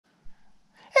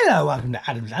Hello, welcome to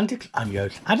Adam's Antics. I'm your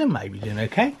host, Adam. I hope you're doing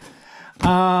okay.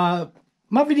 My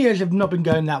videos have not been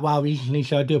going that well recently,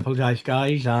 so I do apologise,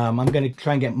 guys. I'm going to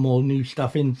try and get more new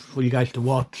stuff in for you guys to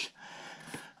watch.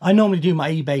 I normally do my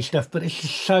eBay stuff, but it's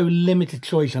just so limited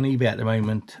choice on eBay at the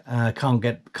moment. Can't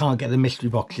get the mystery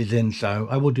boxes in, so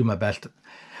I will do my best. But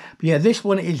yeah, this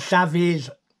one is Zavvi's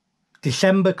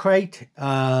December crate.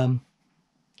 It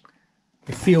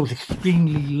feels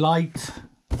extremely light.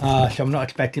 So I'm not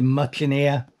expecting much in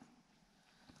here.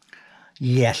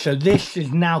 Yeah, so this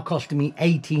is now costing me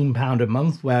 £18 a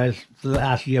month, whereas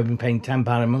last year I've been paying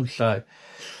 £10 a month, so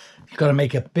it's got to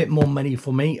make a bit more money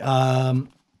for me.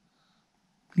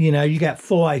 You know, you get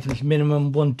 4 items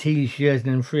minimum, 1 t-shirt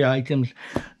and then 3 items.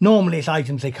 Normally it's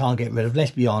items they can't get rid of, let's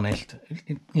be honest.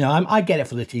 You know, I get it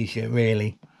for the t-shirt,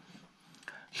 really.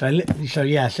 So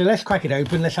yeah, so let's crack it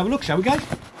open. Let's have a look, shall we, guys?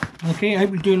 Okay, I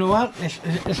hope you're doing all well.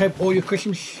 Let's hope all your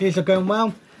Christmases are going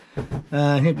well.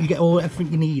 I hope you get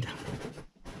everything you need.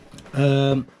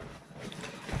 A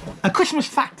Christmas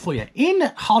fact for you. In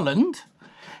Holland,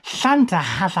 Santa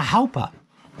has a helper.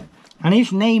 And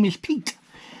his name is Pete.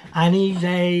 And he's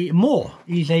a Moor.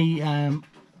 He's a,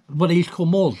 what he's called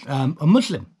Moors, a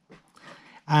Muslim.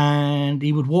 And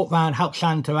he would walk around, help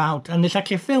Santa out. And there's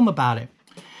actually a film about it.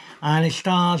 And it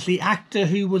stars the actor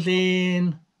who was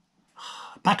in...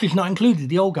 Batteries Not Included,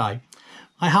 the old guy.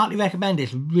 I heartily recommend it.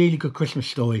 It's a really good Christmas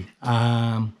story.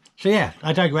 So yeah,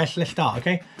 I digress. Let's start,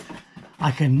 okay?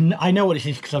 I know what this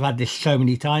is because I've had this so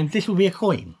many times. This will be a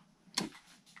coin.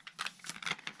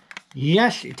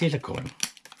 Yes, it is a coin.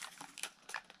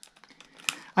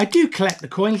 I do collect the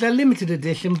coins. They're limited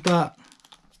edition, but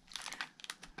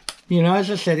you know, as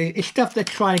I said, it's stuff they're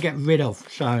trying to get rid of.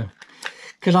 So.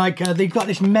 Because like they've got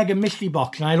this mega mystery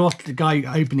box, and I lost the guy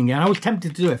opening it. And I was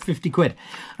tempted to do it, 50 quid.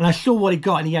 And I saw what he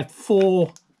got, and he had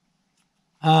 4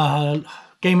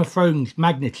 Game of Thrones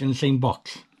magnets in the same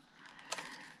box.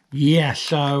 Yeah,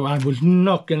 so I was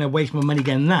not going to waste my money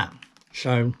getting that.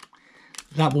 So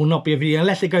that will not be a video.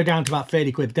 Unless they go down to about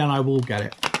 30 quid, then I will get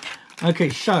it. Okay,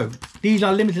 so these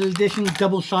are limited edition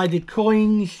double-sided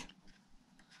coins.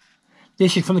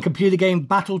 This is from the computer game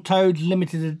Battletoads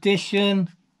limited edition.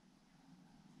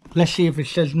 Let's see if it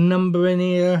says number in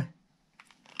here.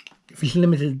 If it's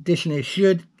limited edition, it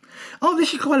should. Oh,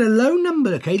 this is quite a low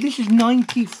number, okay? This is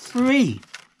 93.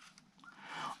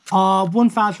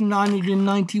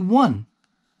 1,991.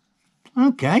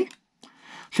 Okay.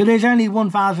 So there's only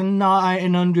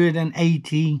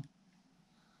 1,980.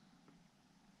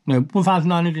 No,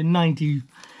 1,990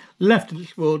 left of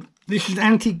this world. This is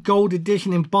antique gold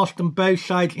edition embossed on both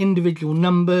sides, individual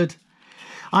numbered.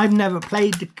 I've never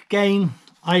played the game.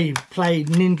 I played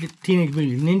Teenage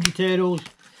Mutant Ninja Turtles.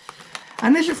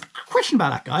 And there's a question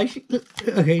about that, guys.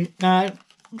 Okay,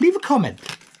 leave a comment.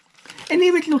 In the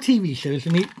original TV shows,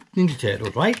 the Ninja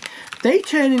Turtles, right? They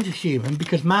turn into human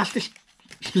because Master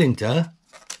Splinter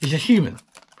is a human.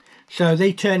 So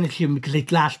they turn into human because they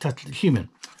last touched the human.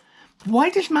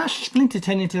 Why does Master Splinter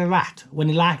turn into a rat when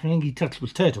the last thing he touched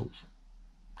was turtles?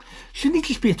 Shouldn't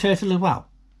he just be a turtle as well?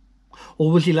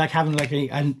 Or was he like having like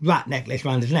a rat necklace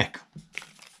around his neck?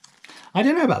 I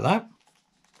don't know about that.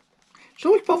 It's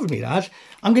always bothered me, that.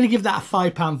 I'm going to give that a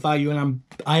 £5 value, and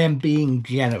I am being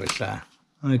generous there.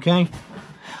 Okay.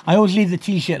 I always leave the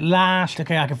t-shirt last.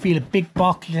 Okay, I can feel a big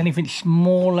box. Is anything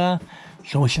smaller?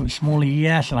 It's always something smaller,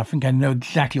 yes. And I think I know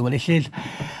exactly what this is.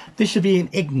 This would be an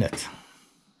Ignet.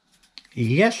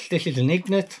 Yes, this is an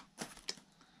Ignet.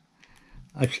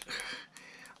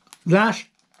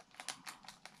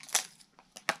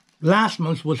 Last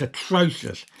month was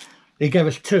atrocious. They gave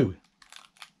us 2.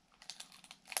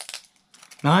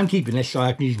 Now I'm keeping this so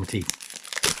I can use my teeth.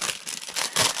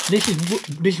 This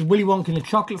is Willy Wonka and the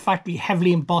Chocolate Factory,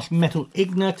 heavily embossed metal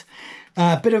Ignet.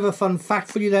 Bit of a fun fact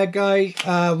for you there, guys.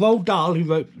 Roald Dahl, who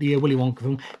wrote the Willy Wonka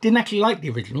film, didn't actually like the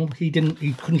original. He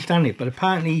couldn't stand it. But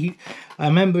apparently,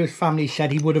 a member of his family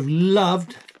said he would have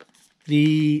loved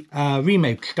the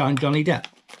remake starring Johnny Depp.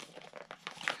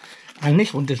 And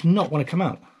this one does not want to come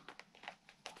out.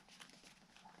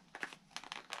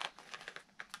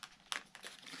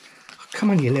 Come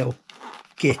on, you little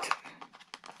git.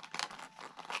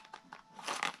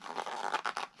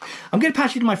 I'm going to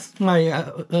pass it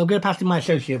to my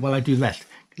associate while I do the rest.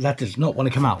 That does not want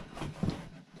to come out.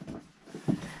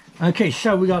 Okay,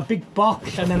 so we got a big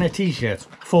box and then a t-shirt.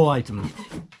 4 items.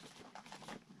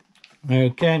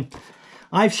 Okay.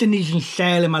 I've seen these on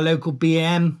sale in my local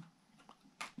B&M.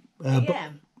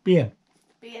 B&M.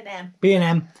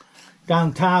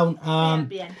 Downtown.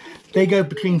 They go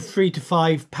between £3 to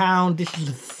 £5. This is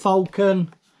a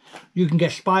Falcon. You can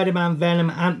get Spider-Man, Venom,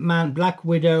 Ant-Man, Black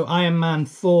Widow, Iron Man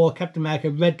 4, Captain America,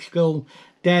 Red Skull,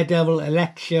 Daredevil,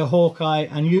 Elektra, Hawkeye,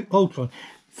 and Ultron.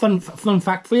 Fun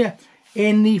fact for you.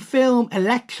 In the film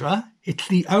Elektra, it's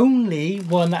the only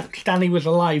one that Stanley was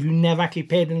alive who never actually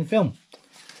appeared in the film.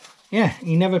 Yeah,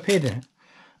 he never appeared in it.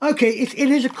 Okay, it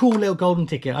is a cool little golden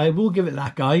ticket. I will give it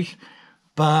that, guys.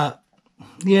 But,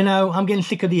 you know, I'm getting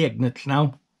sick of the ignorance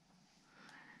now.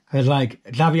 Because, like,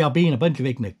 Zavvi being a bunch of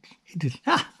ignorance.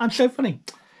 I'm so funny.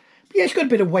 But yeah, it's got a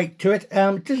bit of weight to it.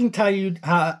 It doesn't tell you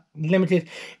how limited.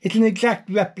 It's an exact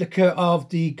replica of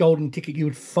the golden ticket you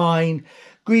would find.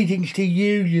 Greetings to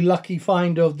you, you lucky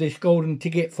finder of this golden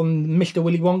ticket from Mr.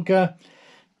 Willy Wonka.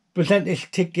 Present this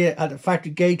ticket at the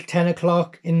factory gate, 10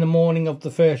 o'clock in the morning of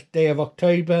the first day of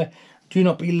October. Do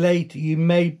not be late. You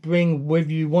may bring with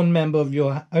you one member of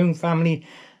your own family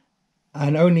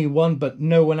and only one, but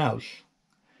no one else.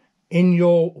 In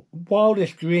your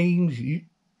wildest dreams,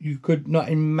 you could not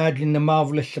imagine the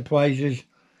marvellous surprises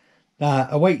that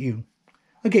await you.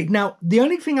 Okay, now, the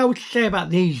only thing I would say about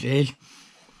these is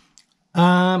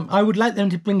I would like them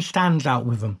to bring stands out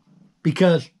with them.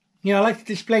 Because, you know, I like to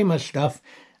display my stuff.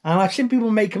 And I've seen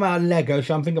people make them out of Lego,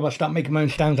 so I'm thinking about start making my own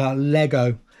stands out of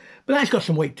Lego. But that's got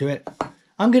some weight to it.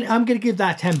 I'm gonna give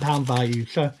that a £10 value.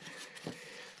 So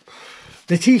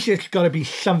the t-shirt's got to be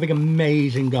something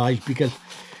amazing, guys, because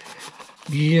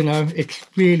you know it's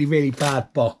really, really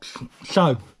bad box.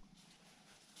 So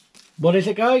what is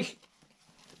it, guys?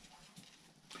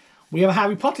 We have a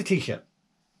Harry Potter t-shirt.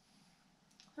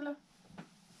 Hello.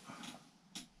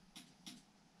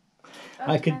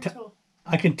 I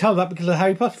can tell that because of the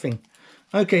Harry Potter thing.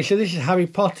 Okay, so this is Harry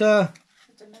Potter.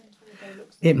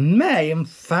 It may, in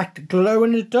fact, glow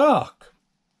in the dark.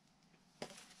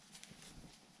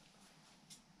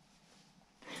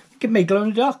 It may glow in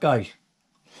the dark, guys.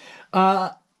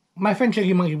 My friend said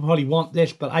you might probably want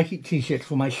this, but I keep t-shirts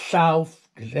for myself,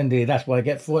 because indeed that's what I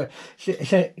get for it.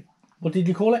 So, what did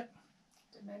you call it?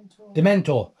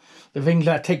 Dementor. The things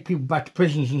that take people back to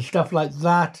prisons and stuff like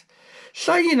that.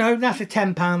 So, you know, that's a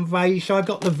 £10 value. So I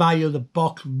got the value of the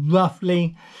box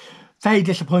roughly. Very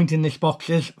disappointing, this box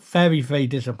is. Very, very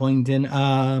disappointing.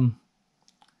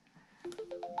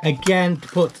 Again, to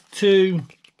put two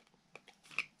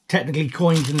technically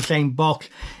coins in the same box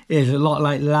is a lot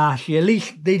like last year. At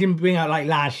least they didn't bring out, like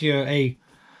last year,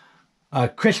 a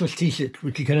Christmas t-shirt,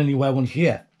 which you can only wear once a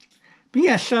year. But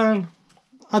yeah, so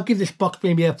I'll give this box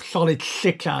maybe a solid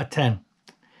 6 out of 10.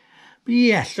 But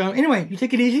yeah, so anyway, you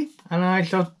take it easy, and I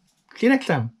shall see you next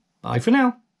time. Bye for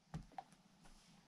now.